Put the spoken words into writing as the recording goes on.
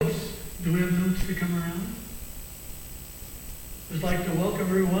Do we have notes to come around? I'd like to welcome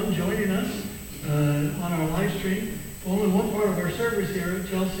everyone joining us on our live stream. Only one part of our service here at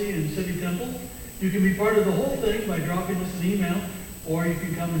Chelsea and City Temple. You can be part of the whole thing by dropping us an email, or you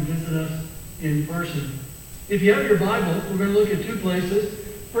can come and visit us in person. If you have your Bible, we're going to look at two places.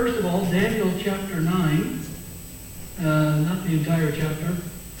 First of all, Daniel chapter 9, not the entire chapter,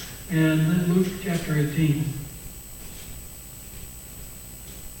 and then Luke chapter 18.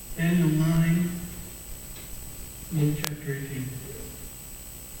 Daniel 9, Luke chapter 18.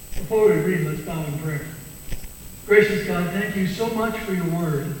 Before we read, let's bow in prayer. Gracious God, thank you so much for your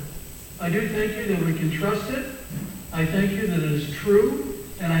word. I do thank you that we can trust it. I thank you that it is true.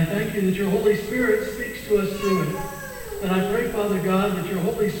 And I thank you that your Holy Spirit speaks to us through it. And I pray, Father God, that your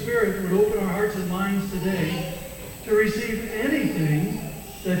Holy Spirit would open our hearts and minds today to receive anything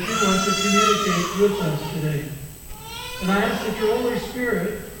that you want to communicate with us today. And I ask that your Holy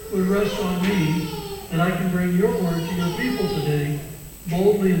Spirit would rest on me, that I can bring your word to your people today,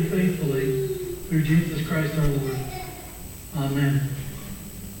 boldly and faithfully, through Jesus Christ our Lord. Amen.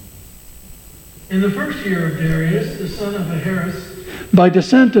 In the first year of Darius, the son of Ahasuerus, by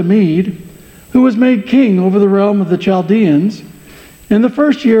descent a Mede, who was made king over the realm of the Chaldeans, in the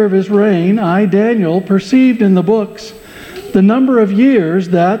first year of his reign, I, Daniel, perceived in the books the number of years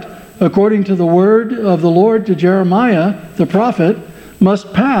that, according to the word of the Lord to Jeremiah, the prophet,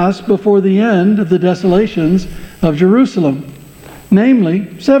 must pass before the end of the desolations of Jerusalem,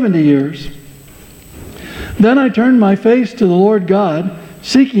 namely 70 years. Then I turned my face to the Lord God,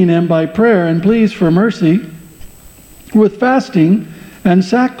 seeking him by prayer and pleas for mercy, with fasting and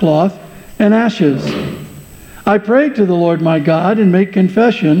sackcloth and ashes. I prayed to the Lord my God and made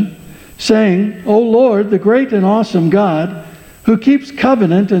confession, saying, O Lord, the great and awesome God, who keeps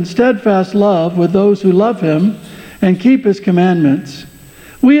covenant and steadfast love with those who love him and keep his commandments.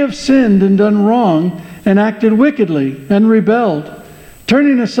 We have sinned and done wrong and acted wickedly and rebelled,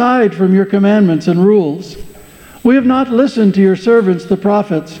 turning aside from your commandments and rules. We have not listened to your servants, the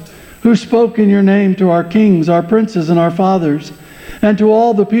prophets, who spoke in your name to our kings, our princes, and our fathers, and to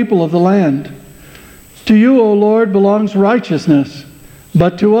all the people of the land. To you, O Lord, belongs righteousness,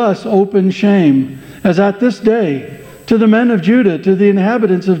 but to us open shame, as at this day, to the men of Judah, to the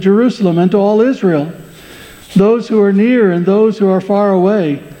inhabitants of Jerusalem, and to all Israel, those who are near and those who are far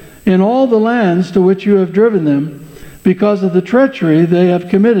away, in all the lands to which you have driven them, because of the treachery they have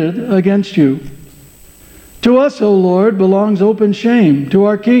committed against you. To us, O Lord, belongs open shame, to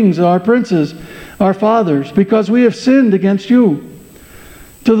our kings, our princes, our fathers, because we have sinned against you.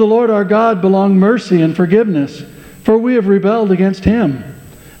 To the Lord our God belong mercy and forgiveness, for we have rebelled against him,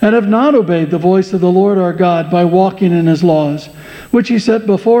 and have not obeyed the voice of the Lord our God by walking in his laws, which he set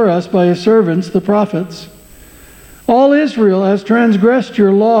before us by his servants the prophets. All Israel has transgressed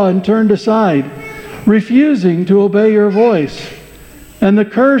your law and turned aside, refusing to obey your voice. And the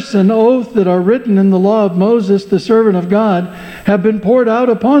curse and oath that are written in the law of Moses, the servant of God, have been poured out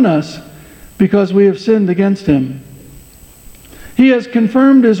upon us, because we have sinned against him. He has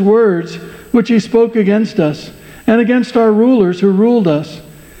confirmed his words, which he spoke against us, and against our rulers who ruled us,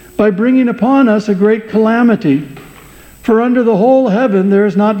 by bringing upon us a great calamity. For under the whole heaven there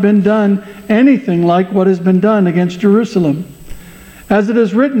has not been done anything like what has been done against Jerusalem. As it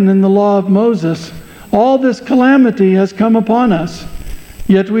is written in the law of Moses, all this calamity has come upon us.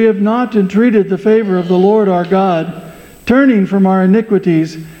 Yet we have not entreated the favor of the Lord our God, turning from our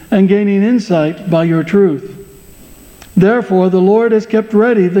iniquities and gaining insight by your truth. Therefore the Lord has kept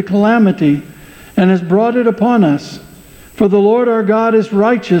ready the calamity and has brought it upon us. For the Lord our God is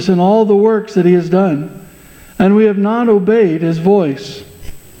righteous in all the works that he has done, and we have not obeyed his voice.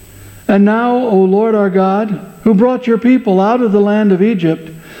 And now, O Lord our God, who brought your people out of the land of Egypt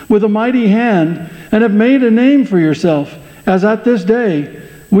with a mighty hand, and have made a name for yourself, as at this day,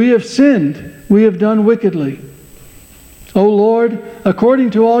 we have sinned, we have done wickedly. O Lord, according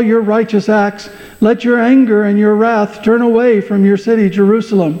to all your righteous acts, let your anger and your wrath turn away from your city,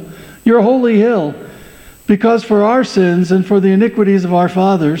 Jerusalem, your holy hill, because for our sins and for the iniquities of our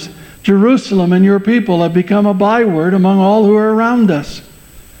fathers, Jerusalem and your people have become a byword among all who are around us.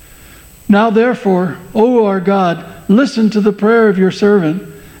 Now therefore, O our God, listen to the prayer of your servant,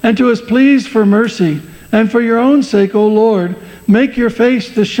 and to his pleas for mercy, and for your own sake, O Lord, make your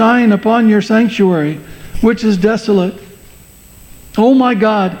face to shine upon your sanctuary, which is desolate. O my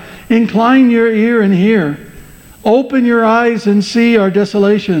God, incline your ear and hear. Open your eyes and see our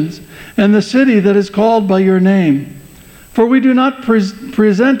desolations, and the city that is called by your name. For we do not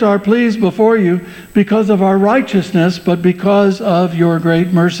present our pleas before you because of our righteousness, but because of your great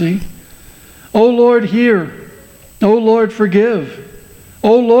mercy. O Lord, hear. O Lord, forgive.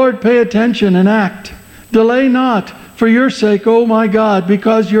 O Lord, pay attention and act. Delay not for your sake, O my God,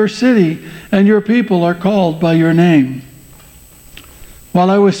 because your city and your people are called by your name. While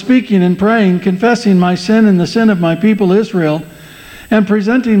I was speaking and praying, confessing my sin and the sin of my people Israel, and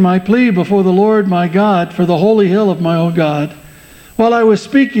presenting my plea before the Lord my God for the holy hill of my own God, while I was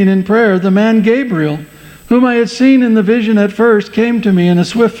speaking in prayer, the man Gabriel, whom I had seen in the vision at first, came to me in a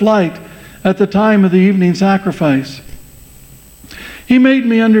swift flight at the time of the evening sacrifice. He made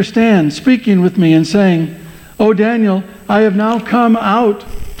me understand, speaking with me and saying, O Daniel, I have now come out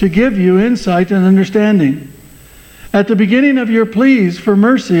to give you insight and understanding. At the beginning of your pleas for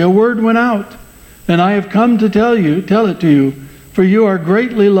mercy, a word went out, and I have come to tell it to you, for you are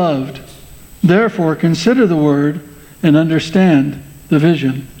greatly loved. Therefore, consider the word and understand the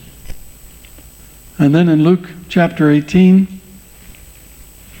vision. And then in Luke chapter 18,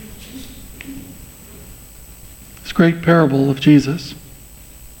 this great parable of Jesus.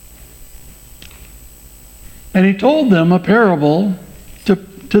 And he told them a parable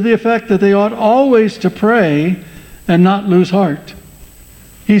to the effect that they ought always to pray and not lose heart.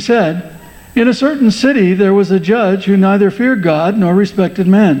 He said, in a certain city there was a judge who neither feared God nor respected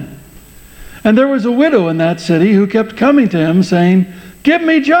men. And there was a widow in that city who kept coming to him, saying, Give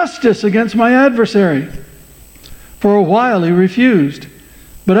me justice against my adversary. For a while he refused.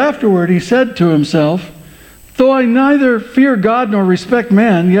 But afterward he said to himself, Though I neither fear God nor respect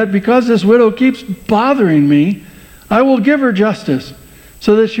man, yet because this widow keeps bothering me, I will give her justice,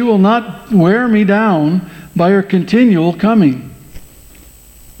 so that she will not wear me down by her continual coming.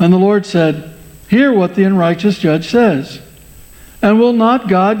 And the Lord said, Hear what the unrighteous judge says. And will not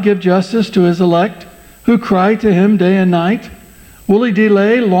God give justice to his elect, who cry to him day and night? Will he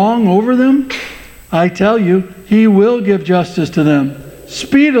delay long over them? I tell you, he will give justice to them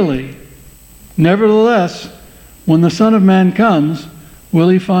speedily. Nevertheless, when the Son of Man comes, will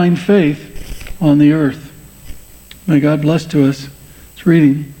he find faith on the earth? May God bless to us this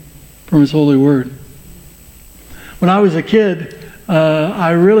reading from his holy word. When I was a kid,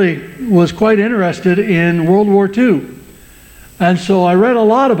 I really was quite interested in World War II. And so I read a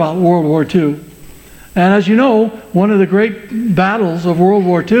lot about World War II. And as you know, one of the great battles of World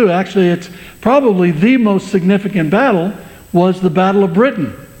War II, actually it's probably the most significant battle, was the Battle of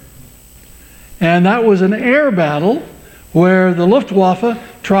Britain. And that was an air battle where the Luftwaffe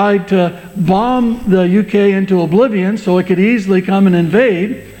tried to bomb the UK into oblivion so it could easily come and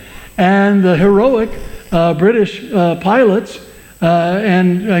invade. And the heroic British pilots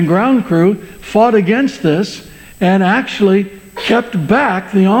and ground crew fought against this and actually kept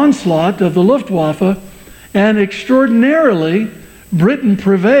back the onslaught of the Luftwaffe. And extraordinarily, Britain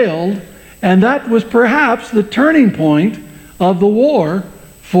prevailed. And that was perhaps the turning point of the war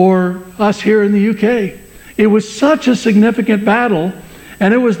for us here in the UK. It was such a significant battle,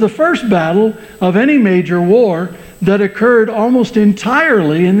 and it was the first battle of any major war that occurred almost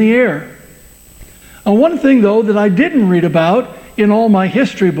entirely in the air. One thing, though, that I didn't read about in all my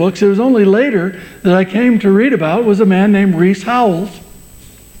history books, it was only later that I came to read about, was a man named Rees Howells.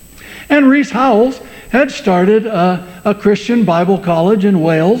 And Rees Howells had started a Christian Bible college in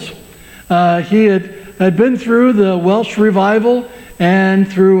Wales. He had been through the Welsh revival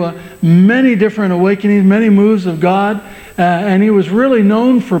and through many different awakenings, many moves of God, and he was really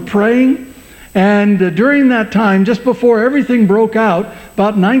known for praying. And during that time, just before everything broke out,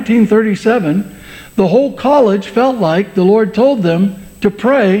 about 1937, the whole college felt like the Lord told them to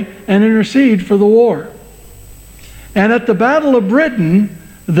pray and intercede for the war. And at the Battle of Britain,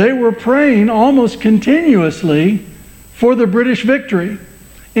 they were praying almost continuously for the British victory.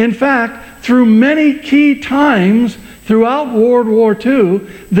 In fact, through many key times throughout World War II,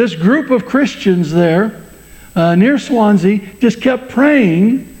 this group of Christians there near Swansea just kept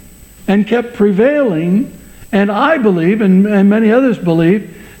praying and kept prevailing. And I believe, and many others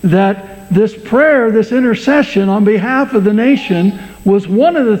believe, that this prayer, this intercession on behalf of the nation was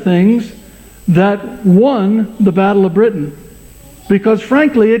one of the things that won the Battle of Britain. Because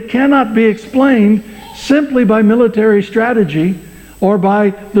frankly, it cannot be explained simply by military strategy or by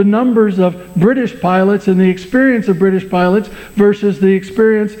the numbers of British pilots and the experience of British pilots versus the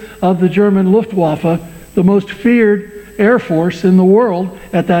experience of the German Luftwaffe, the most feared air force in the world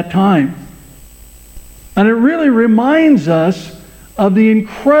at that time. And it really reminds us of the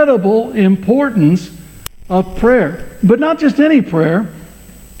incredible importance of prayer. But not just any prayer,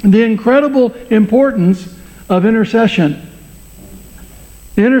 the incredible importance of intercession.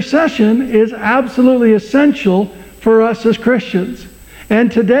 Intercession is absolutely essential for us as Christians.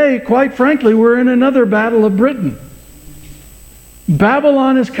 And today, quite frankly, we're in another battle of Britain.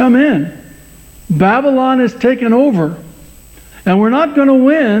 Babylon has come in. Babylon has taken over. And we're not going to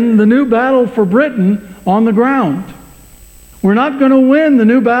win the new battle for Britain on the ground. We're not going to win the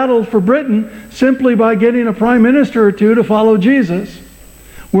new battle for Britain simply by getting a prime minister or two to follow Jesus.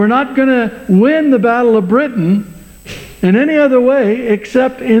 We're not going to win the battle of Britain in any other way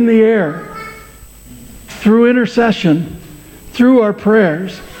except in the air, through intercession, through our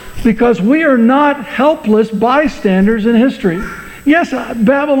prayers, because we are not helpless bystanders in history. Yes,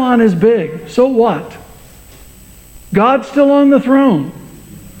 Babylon is big. So what? God's still on the throne.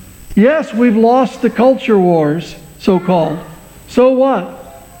 Yes, we've lost the culture wars, so-called. So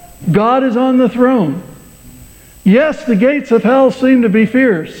what? God is on the throne. Yes, the gates of hell seem to be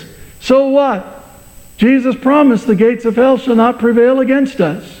fierce. So what? Jesus promised the gates of hell shall not prevail against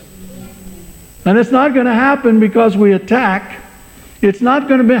us. And it's not going to happen because we attack. It's not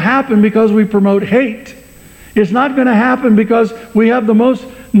going to happen because we promote hate. It's not going to happen because we have the most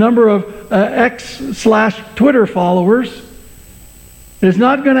number of X/Twitter followers. It's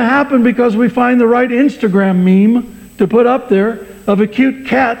not going to happen because we find the right Instagram meme to put up there of a cute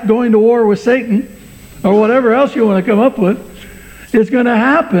cat going to war with Satan, or whatever else you want to come up with. It's going to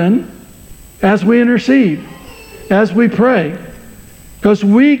happen as we intercede, as we pray, because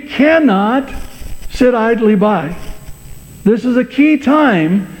we cannot sit idly by. This is a key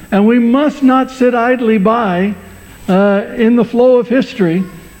time, and we must not sit idly by in the flow of history,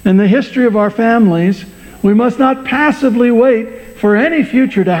 in the history of our families. We must not passively wait for any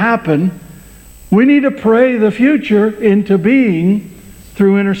future to happen. We need to pray the future into being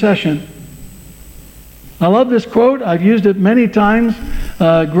through intercession. I love this quote. I've used it many times.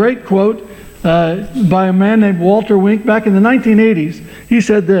 Great quote by a man named Walter Wink back in the 1980s. He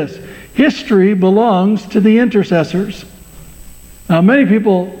said this: "History belongs to the intercessors." Now, many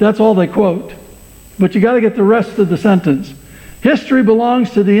people, that's all they quote. But you got to get the rest of the sentence. History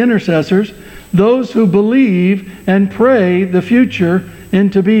belongs to the intercessors, those who believe and pray the future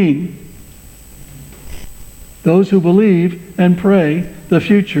into being. Those who believe and pray the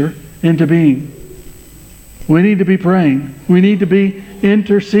future into being. We need to be praying. We need to be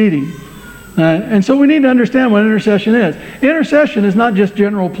interceding. And so we need to understand what intercession is. Intercession is not just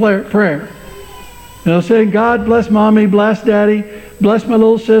general prayer. You know, saying, God bless mommy, bless daddy, bless my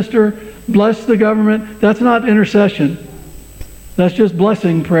little sister, bless the government. That's not intercession. That's just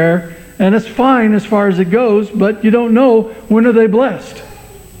blessing prayer. And it's fine as far as it goes, but you don't know when are they blessed.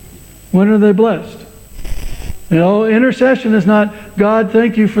 When are they blessed? You know, intercession is not, God,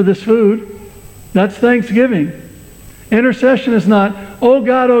 thank you for this food. That's thanksgiving. Intercession is not, oh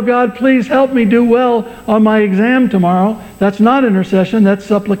God, please help me do well on my exam tomorrow. That's not intercession, that's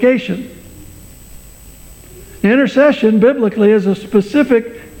supplication. Intercession, biblically, is a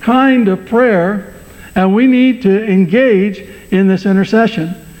specific kind of prayer, and we need to engage in this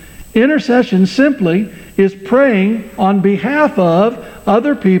intercession. Intercession simply is praying on behalf of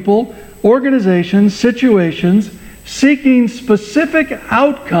other people, organizations, situations, seeking specific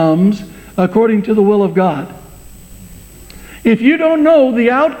outcomes according to the will of God. If you don't know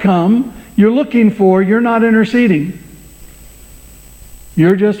the outcome you're looking for, you're not interceding.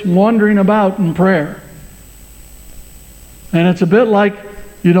 You're just wandering about in prayer. And it's a bit like,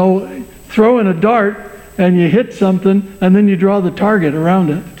 you know, throwing a dart and you hit something and then you draw the target around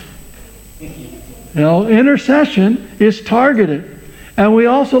it. You know, intercession is targeted. And we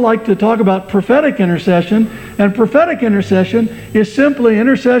also like to talk about prophetic intercession. And prophetic intercession is simply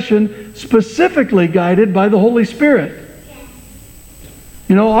intercession specifically guided by the Holy Spirit.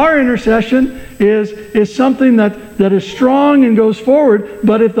 You know, our intercession is something that is strong and goes forward.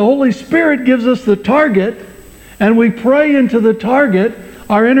 But if the Holy Spirit gives us the target and we pray into the target,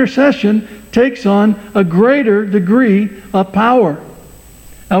 our intercession takes on a greater degree of power.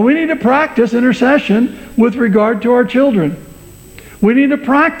 And we need to practice intercession with regard to our children. We need to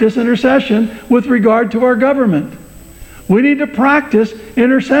practice intercession with regard to our government. We need to practice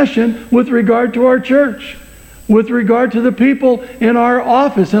intercession with regard to our church, with regard to the people in our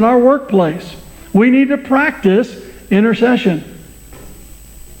office, in our workplace. We need to practice intercession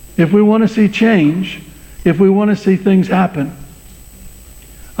if we want to see change, if we want to see things happen.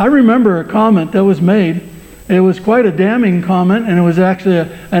 I remember a comment that was made. It was quite a damning comment, and it was actually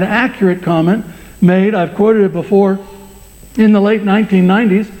an accurate comment made. I've quoted it before. In the late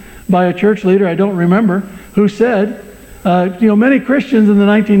 1990s by a church leader, I don't remember, who said, many Christians in the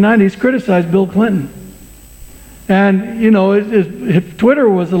 1990s criticized Bill Clinton. And, you know, if Twitter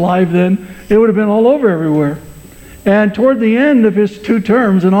was alive then, it would have been all over everywhere. And toward the end of his 2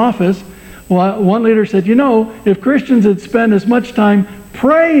 terms in office, one leader said, you know, if Christians had spent as much time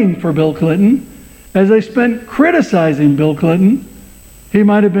praying for Bill Clinton as they spent criticizing Bill Clinton, he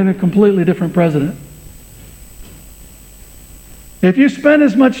might have been a completely different president. If you spend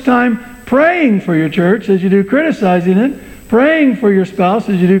as much time praying for your church as you do criticizing it, praying for your spouse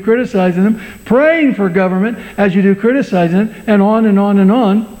as you do criticizing them, praying for government as you do criticizing it, and on and on and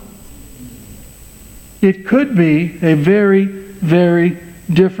on, it could be a very, very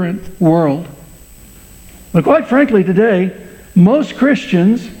different world. But quite frankly today, most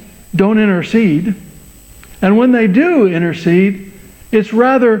Christians don't intercede. And when they do intercede, it's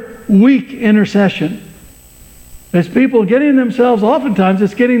rather weak intercession. It's people getting themselves, oftentimes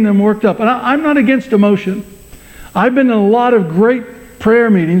it's getting them worked up. And I'm not against emotion. I've been in a lot of great prayer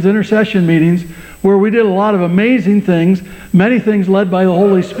meetings, intercession meetings, where we did a lot of amazing things, many things led by the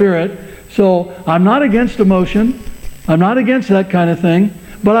Holy Spirit. So I'm not against emotion. I'm not against that kind of thing.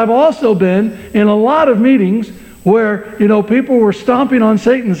 But I've also been in a lot of meetings where, people were stomping on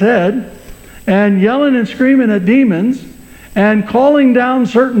Satan's head and yelling and screaming at demons and calling down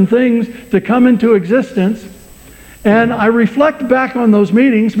certain things to come into existence. And I reflect back on those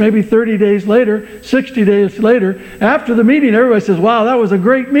meetings, maybe 30 days later, 60 days later. After the meeting, everybody says, wow, that was a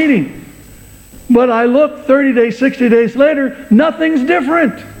great meeting. But I look 30 days, 60 days later, nothing's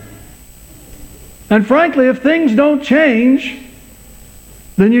different. And frankly, if things don't change,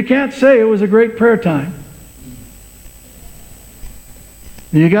 then you can't say it was a great prayer time.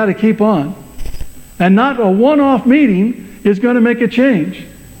 You got to keep on. And not a one-off meeting is going to make a change.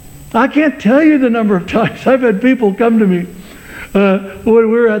 I can't tell you the number of times I've had people come to me when we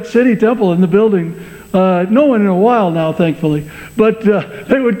were at City Temple in the building. No one in a while now, thankfully. But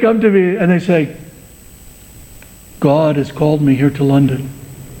they would come to me and they say, God has called me here to London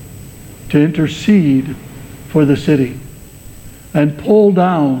to intercede for the city and pull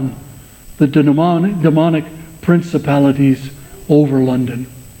down the demonic principalities over London.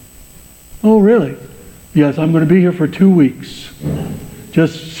 Oh, really? Yes, I'm going to be here for 2 weeks,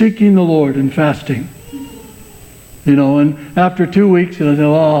 just seeking the Lord and fasting. And after 2 weeks, they say,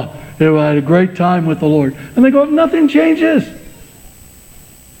 oh, I had a great time with the Lord. And they go, nothing changes.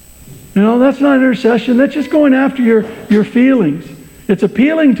 That's not intercession. That's just going after your feelings. It's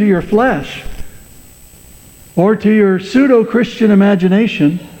appealing to your flesh or to your pseudo-Christian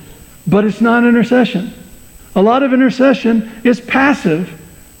imagination, but it's not intercession. A lot of intercession is passive.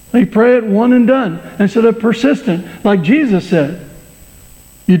 They pray it one and done instead of persistent, like Jesus said.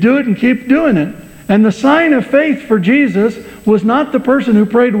 You do it and keep doing it. And the sign of faith for Jesus was not the person who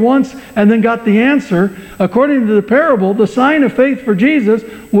prayed once and then got the answer. According to the parable, the sign of faith for Jesus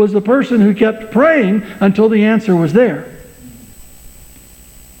was the person who kept praying until the answer was there.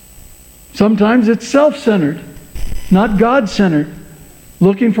 Sometimes it's self-centered, not God-centered,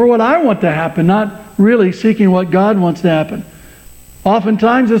 looking for what I want to happen, not really seeking what God wants to happen.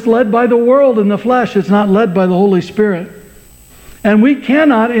 Oftentimes it's led by the world and the flesh. It's not led by the Holy Spirit. And we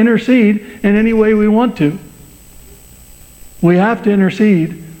cannot intercede in any way we want to. We have to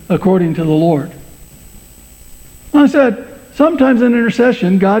intercede according to the Lord. I said, sometimes in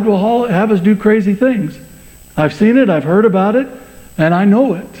intercession, God will have us do crazy things. I've seen it, I've heard about it, and I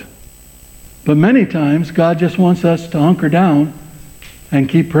know it. But many times, God just wants us to hunker down and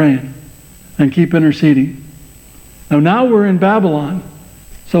keep praying and keep interceding. Now we're in Babylon,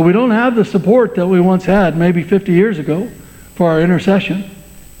 so we don't have the support that we once had maybe 50 years ago for our intercession.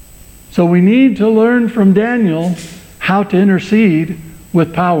 So we need to learn from Daniel how to intercede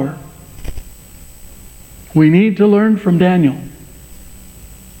with power. We need to learn from Daniel.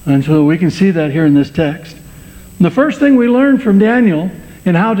 And so we can see that here in this text. The first thing we learn from Daniel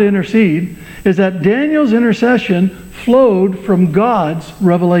in how to intercede is that Daniel's intercession flowed from God's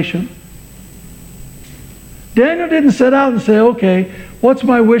revelation. Daniel didn't set out and say, okay, what's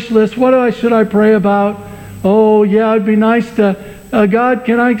my wish list? What should I pray about? Oh, yeah, it'd be nice to, God,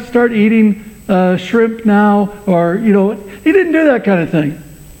 can I start eating shrimp now? Or, he didn't do that kind of thing.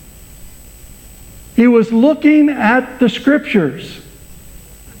 He was looking at the Scriptures,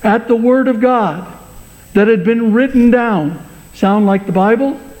 at the Word of God that had been written down. Sound like the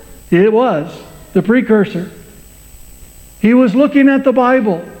Bible? It was the precursor. He was looking at the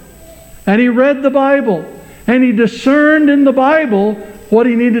Bible, and he read the Bible, and he discerned in the Bible what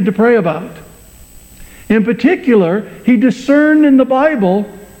he needed to pray about. In particular, he discerned in the Bible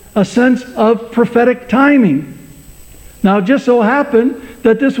a sense of prophetic timing. Now, it just so happened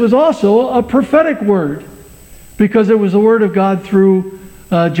that this was also a prophetic word, because it was the Word of God through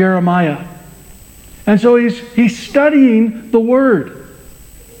Jeremiah. And so he's studying the Word.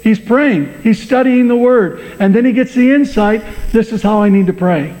 He's praying. He's studying the Word. And then he gets the insight, this is how I need to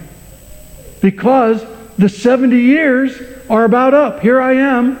pray. Because the 70 years are about up. Here I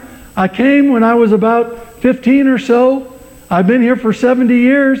am. I came when I was about 15 or so. I've been here for 70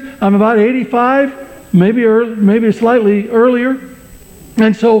 years. I'm about 85, maybe slightly earlier.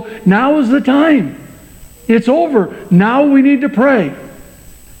 And so now is the time. It's over. Now we need to pray.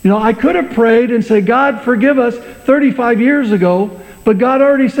 I could have prayed and said, God, forgive us 35 years ago, but God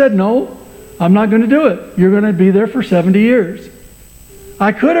already said, no, I'm not going to do it. You're going to be there for 70 years.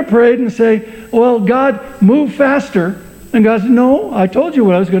 I could have prayed and say, well, God, move faster. And God said, no, I told you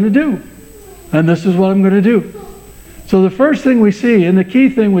what I was going to do. And this is what I'm going to do. So the first thing we see, and the key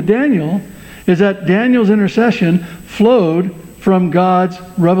thing with Daniel, is that Daniel's intercession flowed from God's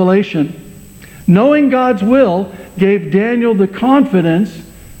revelation. Knowing God's will gave Daniel the confidence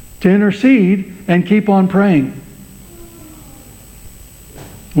to intercede and keep on praying.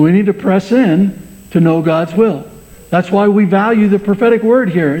 We need to press in to know God's will. That's why we value the prophetic word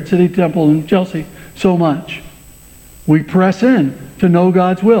here at City Temple in Chelsea so much. We press in to know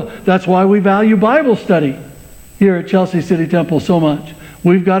God's will. That's why we value Bible study here at Chelsea City Temple so much.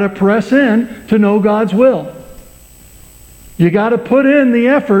 We've got to press in to know God's will. You got to put in the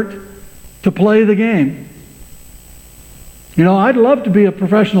effort to play the game. I'd love to be a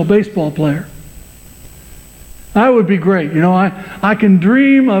professional baseball player. That would be great. I can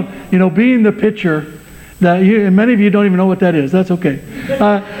dream of, being the pitcher. And many of you don't even know what that is. That's okay.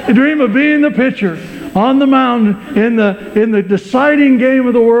 I dream of being the pitcher on the mound in the deciding game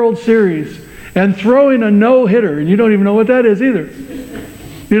of the World Series and throwing a no-hitter. And you don't even know what that is either.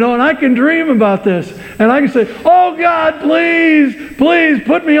 And I can dream about this. And I can say, oh God, please, please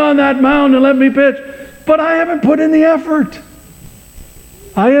put me on that mound and let me pitch. But I haven't put in the effort.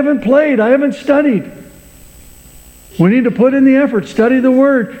 I haven't played. I haven't studied. We need to put in the effort, study the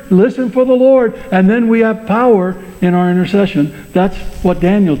Word, listen for the Lord, and then we have power in our intercession. That's what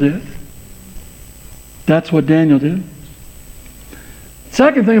Daniel did. That's what Daniel did.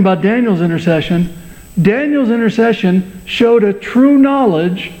 Second thing about Daniel's intercession showed a true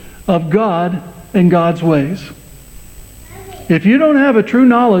knowledge of God and God's ways. If you don't have a true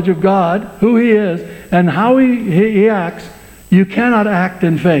knowledge of God, who He is, and how He acts, you cannot act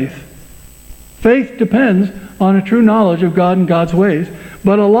in faith. Faith depends on a true knowledge of God and God's ways.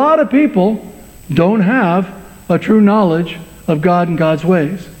 But a lot of people don't have a true knowledge of God and God's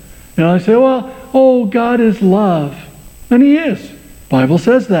ways. They say, well, God is love. And He is. The Bible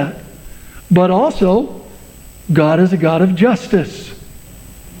says that. But also, God is a God of justice.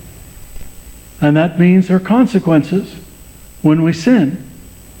 And that means there are consequences when we sin.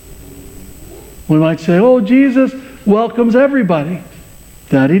 We might say, oh, Jesus welcomes everybody.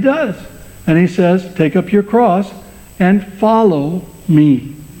 That He does. And He says, take up your cross and follow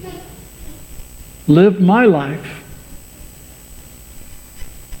me. Live my life.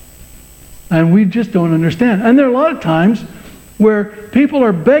 And we just don't understand. And there are a lot of times where people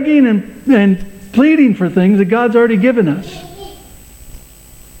are begging and pleading for things that God's already given us.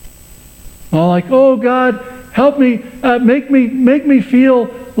 Well, like, oh God, help me, make me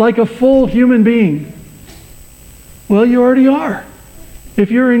feel like a full human being. Well, you already are.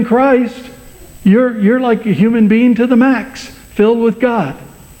 If you're in Christ, you're like a human being to the max, filled with God.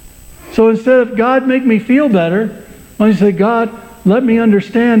 So instead of God make me feel better, why don't you say, God, let me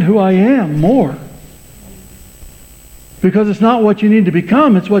understand who I am more. Because it's not what you need to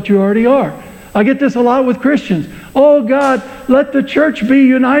become, it's what you already are. I get this a lot with Christians. Oh God, let the church be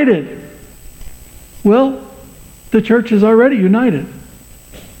united. Well, the church is already united.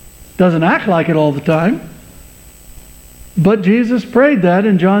 Doesn't act like it all the time. But Jesus prayed that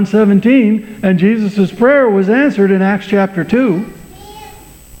in John 17, and Jesus' prayer was answered in Acts chapter 2.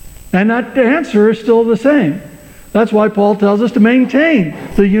 And that answer is still the same. That's why Paul tells us to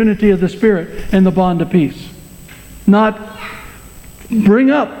maintain the unity of the Spirit and the bond of peace. Not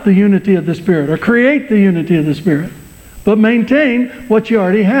bring up the unity of the Spirit or create the unity of the Spirit, but maintain what you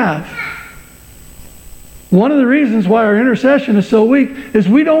already have. One of the reasons why our intercession is so weak is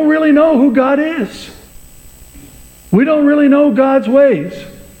we don't really know who God is. We don't really know God's ways.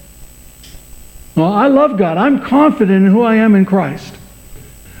 Well, I love God. I'm confident in who I am in Christ.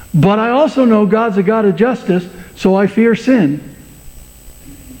 But I also know God's a God of justice, so I fear sin.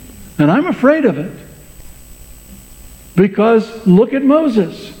 And I'm afraid of it. Because look at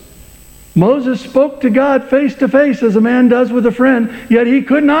Moses. Moses spoke to God face to face as a man does with a friend, yet he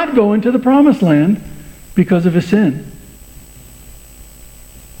could not go into the promised land because of his sin.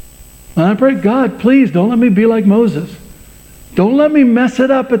 And I pray, God, please don't let me be like Moses. Don't let me mess it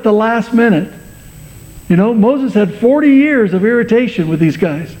up at the last minute. Moses had 40 years of irritation with these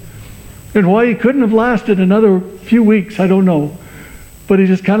guys. And why he couldn't have lasted another few weeks, I don't know. But he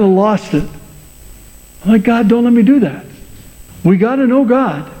just kind of lost it. I'm like, God, don't let me do that. We got to know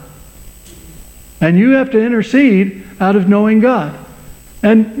God. And you have to intercede out of knowing God.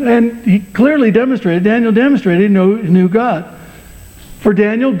 And he clearly demonstrated, Daniel demonstrated he knew God. For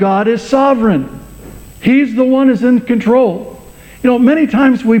Daniel, God is sovereign. He's the one who's in control. Many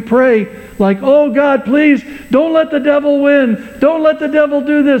times we pray like, oh God, please, don't let the devil win. Don't let the devil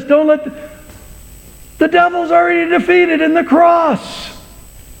do this. The devil's already defeated in the cross.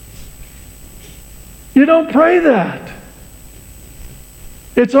 You don't pray that.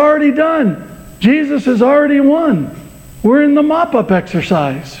 It's already done. Jesus has already won. We're in the mop-up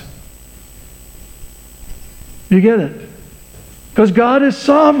exercise. You get it? Because God is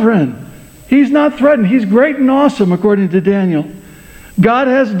sovereign. He's not threatened. He's great and awesome, according to Daniel. God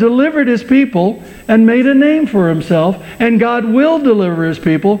has delivered His people and made a name for Himself, and God will deliver His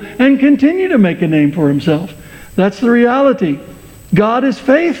people and continue to make a name for Himself. That's the reality. God is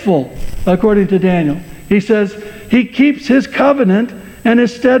faithful, according to Daniel. He says He keeps His covenant and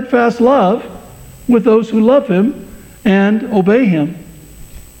His steadfast love with those who love Him and obey Him.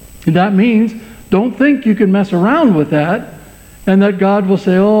 And that means don't think you can mess around with that and that God will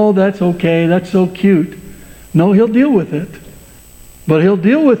say, oh, that's okay, that's so cute. No, He'll deal with it. But He'll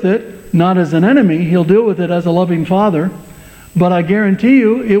deal with it not as an enemy. He'll deal with it as a loving Father. But I guarantee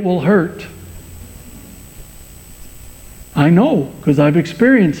you it will hurt. I know, because I've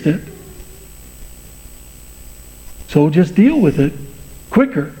experienced it. So just deal with it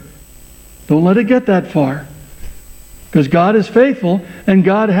quicker. Don't let it get that far. Because God is faithful, and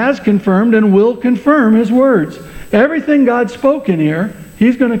God has confirmed and will confirm His words. Everything God spoke in here,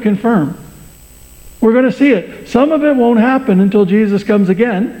 He's going to confirm. We're going to see it. Some of it won't happen until Jesus comes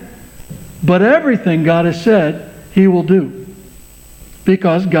again. But everything God has said, He will do.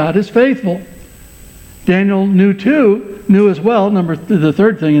 Because God is faithful. Daniel knew as well, the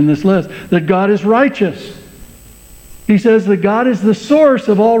third thing in this list, that God is righteous. He says that God is the source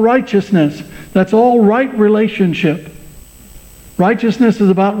of all righteousness. That's all right relationship. Righteousness is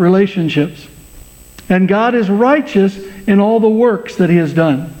about relationships. And God is righteous in all the works that He has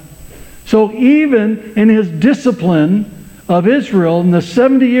done. So even in His discipline of Israel in the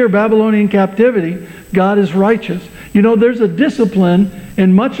 70-year Babylonian captivity, God is righteous. There's a discipline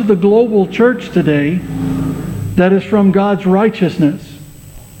in much of the global church today that is from God's righteousness.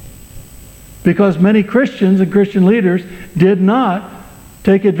 Because many Christians and Christian leaders did not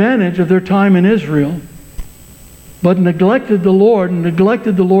take advantage of their time in Israel, but neglected the Lord and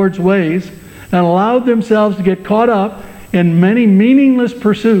neglected the Lord's ways and allowed themselves to get caught up in many meaningless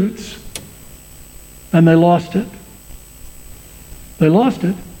pursuits, and they lost it. They lost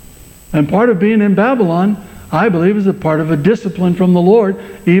it. And part of being in Babylon, I believe, is a part of a discipline from the Lord,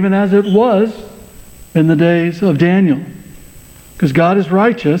 even as it was in the days of Daniel. Because God is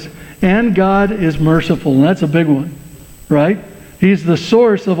righteous and God is merciful. And that's a big one, right? He's the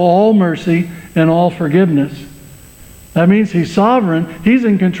source of all mercy and all forgiveness. That means He's sovereign, He's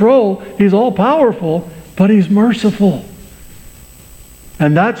in control, He's all-powerful, but He's merciful.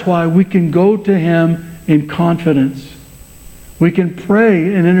 And that's why we can go to Him in confidence. We can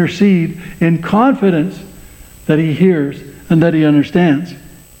pray and intercede in confidence that He hears and that He understands.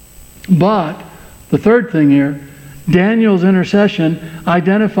 But the third thing here, Daniel's intercession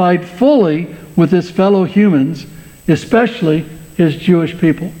identified fully with his fellow humans, especially his Jewish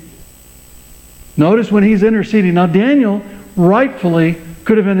people. Notice when he's interceding. Now Daniel rightfully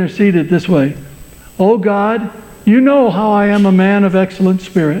could have interceded this way. Oh God, you know how I am a man of excellent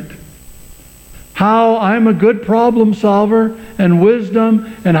spirit. How I'm a good problem solver and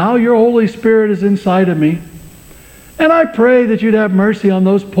wisdom, and how your Holy Spirit is inside of me. And I pray that you'd have mercy on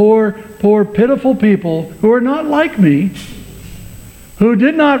those poor, pitiful people who are not like me, who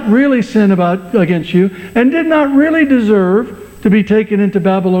did not really sin against you, and did not really deserve to be taken into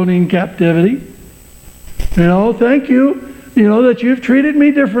Babylonian captivity. Thank you, that you've treated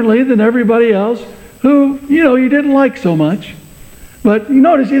me differently than everybody else who, you didn't like so much. But you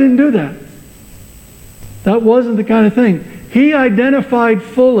notice He didn't do that. That wasn't the kind of thing. He identified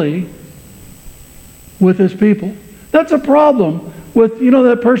fully with His people. That's a problem with,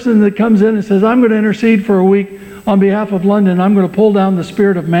 that person that comes in and says, I'm going to intercede for a week on behalf of London. I'm going to pull down the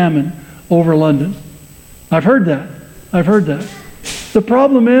spirit of mammon over London. I've heard that. The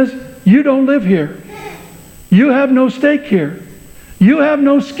problem is, you don't live here. You have no stake here. You have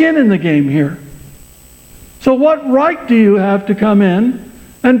no skin in the game here. So what right do you have to come in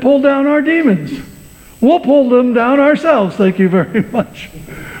and pull down our demons? We'll pull them down ourselves, thank you very much.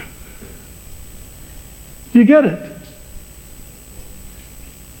 You get it?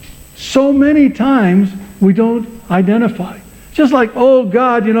 So many times we don't identify. Just like, oh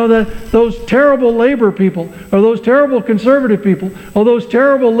God, those terrible labor people, or those terrible conservative people, or those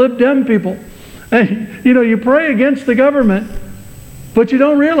terrible Lib Dem people. And, you pray against the government, but you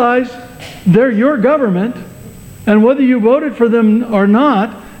don't realize they're your government. And whether you voted for them or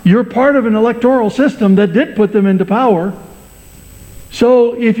not, you're part of an electoral system that did put them into power.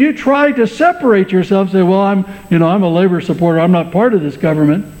 So if you try to separate yourself, say, well, I'm a Labor supporter, I'm not part of this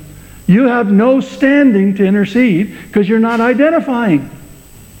government, you have no standing to intercede because you're not identifying.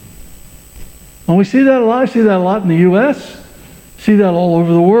 And we see that a lot. I see that a lot in the U.S. See that all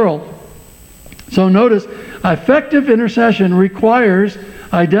over the world. So notice, effective intercession requires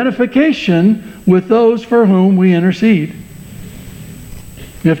identification with those for whom we intercede.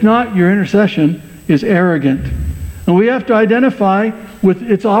 If not, your intercession is arrogant. And we have to identify with,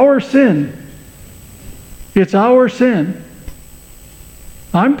 it's our sin. It's our sin.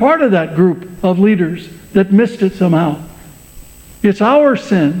 I'm part of that group of leaders that missed it somehow. It's our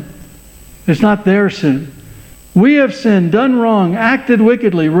sin. It's not their sin. We have sinned, done wrong, acted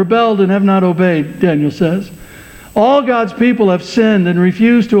wickedly, rebelled, and have not obeyed, Daniel says. All God's people have sinned and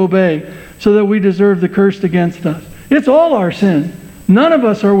refused to obey, so that we deserve the curse against us. It's all our sin. None of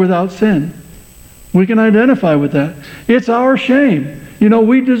us are without sin. We can identify with that. It's our shame.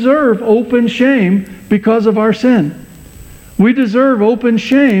 We deserve open shame because of our sin. We deserve open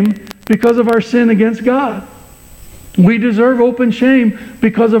shame because of our sin against God. We deserve open shame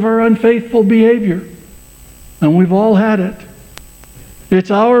because of our unfaithful behavior. And we've all had it.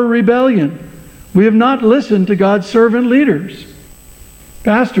 It's our rebellion. We have not listened to God's servant leaders,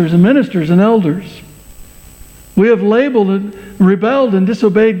 pastors and ministers and elders. We have labeled and rebelled and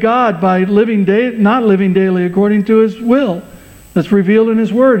disobeyed God by not living daily according to His will. That's revealed in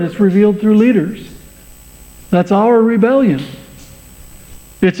His Word. It's revealed through leaders. That's our rebellion.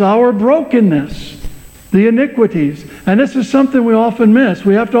 It's our brokenness, the iniquities. And this is something we often miss.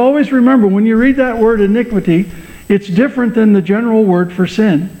 We have to always remember, when you read that word iniquity, it's different than the general word for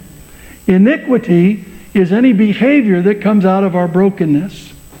sin. Iniquity is any behavior that comes out of our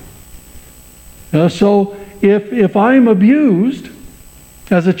brokenness. So if I'm abused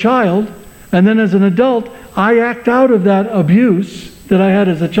as a child, and then as an adult, I act out of that abuse that I had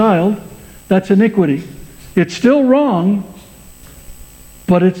as a child, that's iniquity. It's still wrong,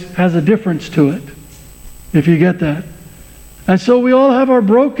 but it has a difference to it, if you get that. And so we all have our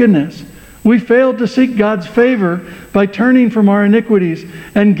brokenness. We failed to seek God's favor by turning from our iniquities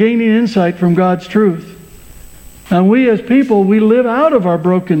and gaining insight from God's truth. And we as people, we live out of our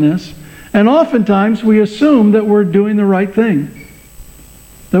brokenness, and oftentimes we assume that we're doing the right thing,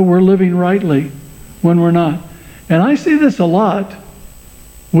 that we're living rightly when we're not. And I see this a lot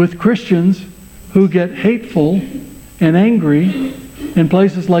with Christians who get hateful and angry in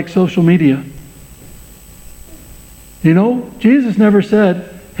places like social media. Jesus never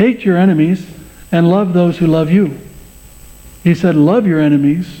said, hate your enemies and love those who love you. He said, love your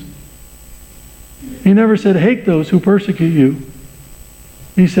enemies. He never said, hate those who persecute you.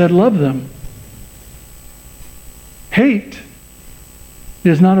 He said, love them. Hate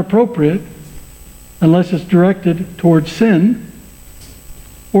is not appropriate unless it's directed towards sin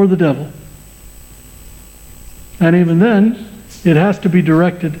or the devil. And even then, it has to be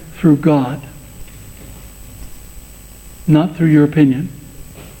directed through God, not through your opinion.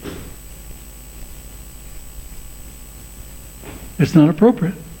 It's not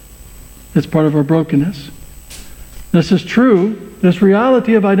appropriate. It's part of our brokenness. This is true. This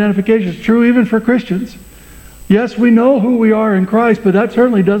reality of identification is true even for Christians. Yes, we know who we are in Christ, but that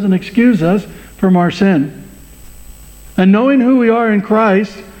certainly doesn't excuse us from our sin. And knowing who we are in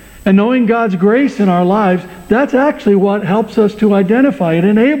Christ and knowing God's grace in our lives, that's actually what helps us to identify. It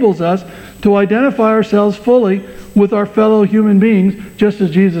enables us to identify ourselves fully with our fellow human beings, just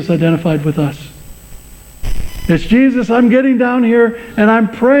as Jesus identified with us. It's Jesus, I'm getting down here and I'm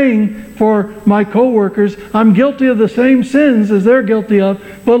praying for my co-workers. I'm guilty of the same sins as they're guilty of.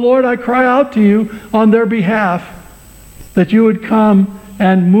 But Lord, I cry out to you on their behalf that you would come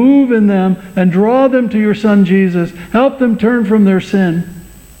and move in them and draw them to your Son Jesus. Help them turn from their sin.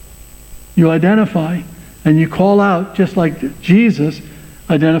 You identify and you call out just like Jesus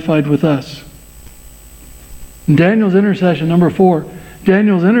identified with us. Daniel's intercession, number 4.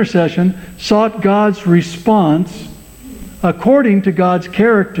 Daniel's intercession sought God's response according to God's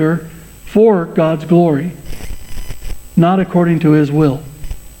character for God's glory, not according to his will,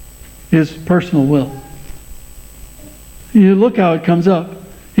 his personal will. You look how it comes up.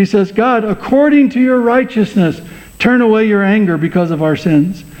 He says, God, according to your righteousness, turn away your anger because of our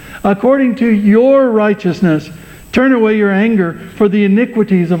sins. According to your righteousness, turn away your anger for the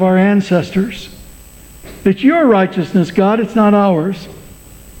iniquities of our ancestors. It's your righteousness, God. It's not ours.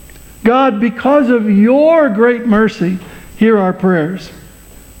 God, because of your great mercy, hear our prayers.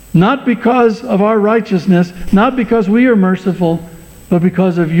 Not because of our righteousness, not because we are merciful, but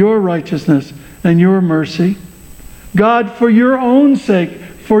because of your righteousness and your mercy. God, for your own sake,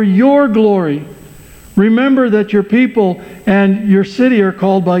 for your glory, remember that your people and your city are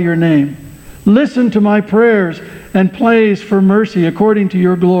called by your name. Listen to my prayers and pleas for mercy according to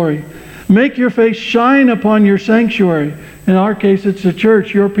your glory. Make your face shine upon your sanctuary. In our case, it's the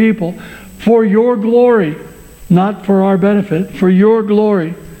church, your people, for your glory, not for our benefit, for your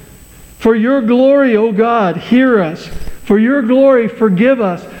glory. For your glory, O God, hear us. For your glory, forgive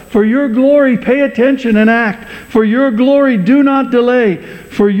us. For your glory, pay attention and act. For your glory, do not delay.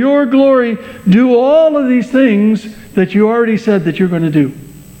 For your glory, do all of these things that you already said that you're going to do.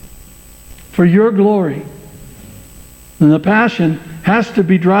 For your glory. And the passion has to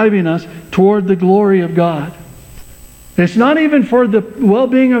be driving us toward the glory of God. It's not even for the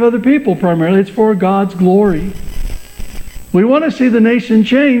well-being of other people primarily. It's for God's glory. We want to see the nation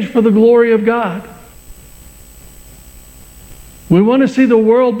change for the glory of God. We want to see the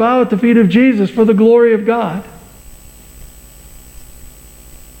world bow at the feet of Jesus for the glory of God.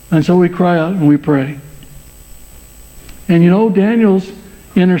 And so we cry out and we pray. And you know, Daniel's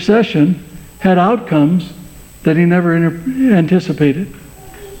intercession had outcomes that he never anticipated.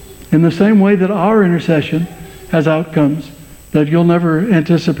 In the same way that our intercession has outcomes that you'll never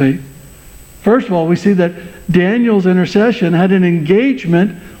anticipate. First of all, we see that Daniel's intercession had an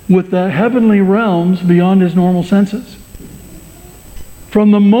engagement with the heavenly realms beyond his normal senses.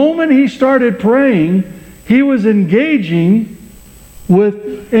 From the moment he started praying, he was engaging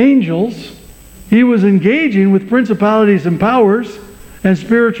with angels. He was engaging with principalities and powers and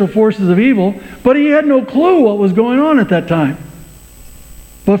spiritual forces of evil, but he had no clue what was going on at that time.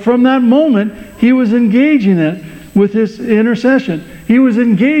 But from that moment, he was engaging it with his intercession. He was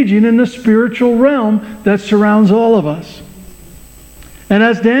engaging in the spiritual realm that surrounds all of us. And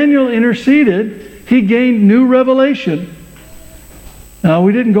as Daniel interceded, he gained new revelation. Now,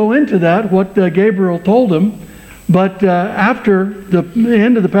 we didn't go into that, what Gabriel told him, but after the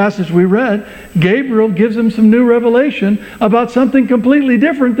end of the passage we read, Gabriel gives him some new revelation about something completely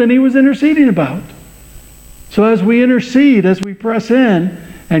different than he was interceding about. So as we intercede, as we press in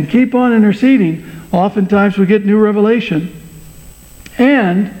and keep on interceding, oftentimes we get new revelation.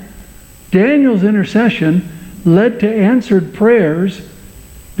 And Daniel's intercession led to answered prayers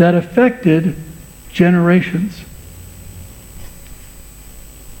that affected generations.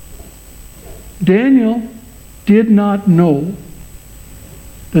 Daniel did not know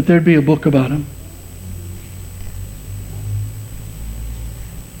that there'd be a book about him.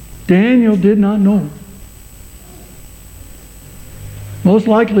 Daniel did not know. Most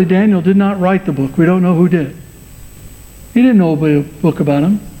likely Daniel did not write the book. We don't know who did. He didn't know a book about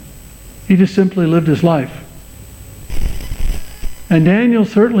him. He just simply lived his life. And Daniel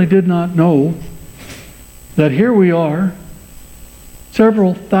certainly did not know that here we are,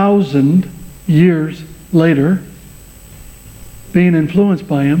 several thousand years later, being influenced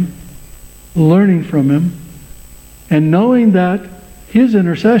by him, learning from him, and knowing that his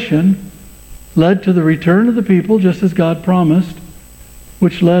intercession led to the return of the people, just as God promised,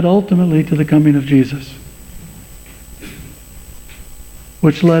 which led ultimately to the coming of Jesus,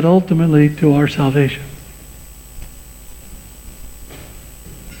 which led ultimately to our salvation.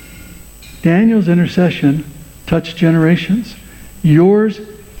 Daniel's intercession touched generations. Your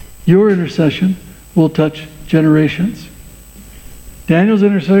intercession will touch generations. Daniel's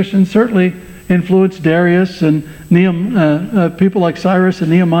intercession certainly influenced Darius and people like Cyrus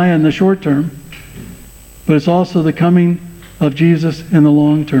and Nehemiah in the short term, but it's also the coming of Jesus in the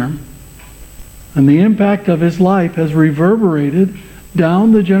long term. And the impact of his life has reverberated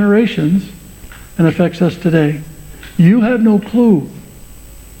down the generations and affects us today. You have no clue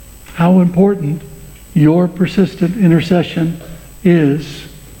how important your persistent intercession is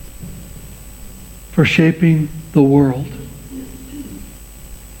for shaping the world.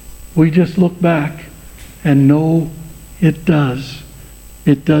 We just look back and know it does.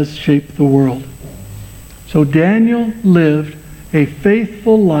 It does shape the world. So Daniel lived a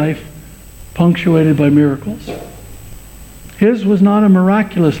faithful life punctuated by miracles. His was not a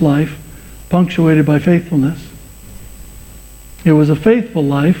miraculous life punctuated by faithfulness. It was a faithful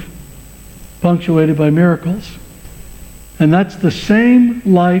life punctuated by miracles. And that's the same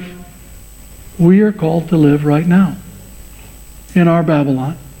life we are called to live right now in our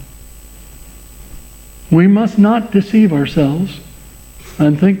Babylon. We must not deceive ourselves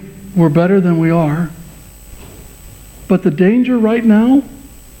and think we're better than we are. But the danger right now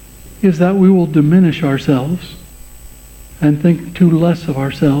is that we will diminish ourselves and think too less of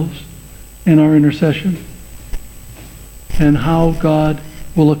ourselves in our intercession and how God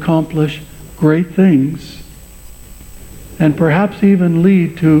will accomplish great things and perhaps even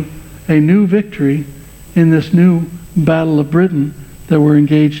lead to a new victory in this new battle of Britain that we're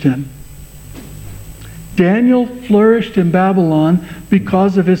engaged in. Daniel flourished in Babylon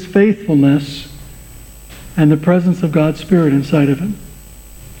because of his faithfulness and the presence of God's Spirit inside of him.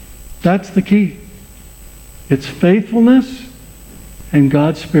 That's the key. It's faithfulness and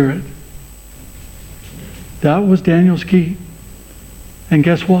God's Spirit. That was Daniel's key. And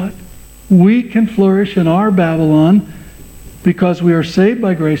guess what? We can flourish in our Babylon because we are saved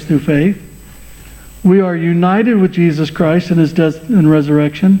by grace through faith. We are united with Jesus Christ in his death and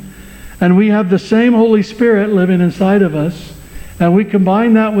resurrection. And we have the same Holy Spirit living inside of us. And we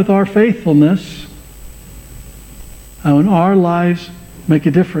combine that with our faithfulness. And our lives make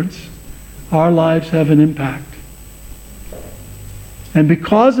a difference. Our lives have an impact. And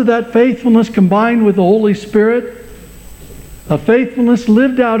because of that faithfulness combined with the Holy Spirit, a faithfulness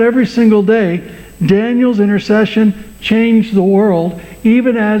lived out every single day, Daniel's intercession changed the world,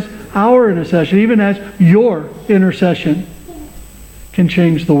 even as our intercession, even as your intercession can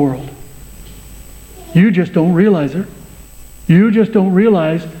change the world. You just don't realize it. You just don't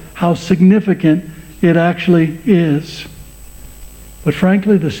realize how significant it actually is. But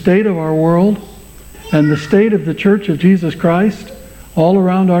frankly, the state of our world and the state of the Church of Jesus Christ all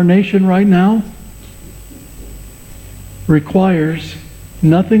around our nation right now requires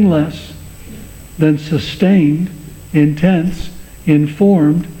nothing less than sustained, intense,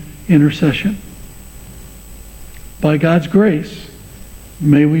 informed intercession. By God's grace,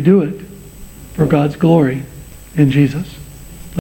 may we do it for God's glory in Jesus.